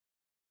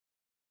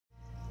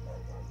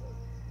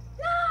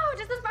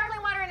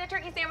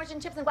turkey sandwich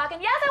and chips and guac.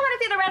 And yes, I want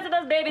to see the rest of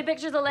those baby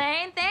pictures,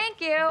 Elaine.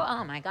 Thank you.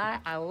 Oh my God,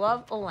 I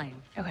love Elaine.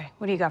 Okay,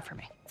 what do you got for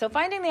me? So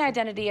finding the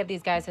identity of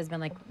these guys has been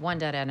like one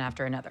dead end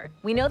after another.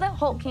 We know that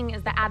Hulk King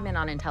is the admin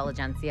on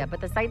Intelligencia, but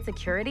the site's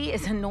security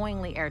is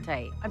annoyingly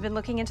airtight. I've been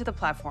looking into the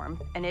platform,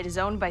 and it is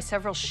owned by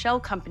several shell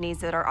companies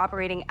that are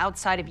operating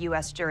outside of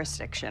US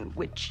jurisdiction,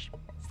 which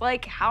is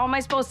like, how am I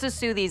supposed to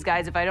sue these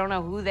guys if I don't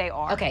know who they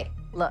are? Okay,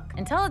 look,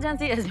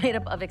 Intelligencia is made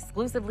up of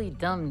exclusively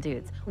dumb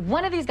dudes.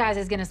 One of these guys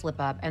is gonna slip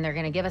up, and they're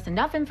gonna give us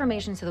enough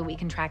information so that we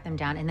can track them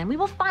down, and then we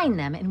will find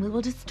them, and we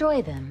will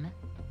destroy them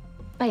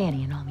by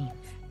any and all means.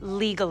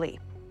 Legally.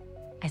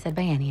 I said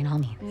by any and all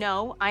means.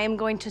 No, I am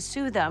going to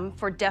sue them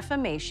for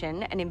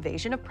defamation and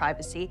invasion of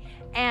privacy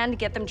and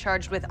get them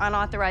charged with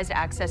unauthorized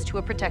access to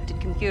a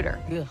protected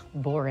computer. Ugh,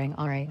 boring.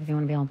 All right, if you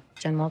want to be all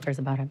Jen Walters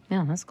about it.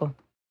 Yeah, that's cool.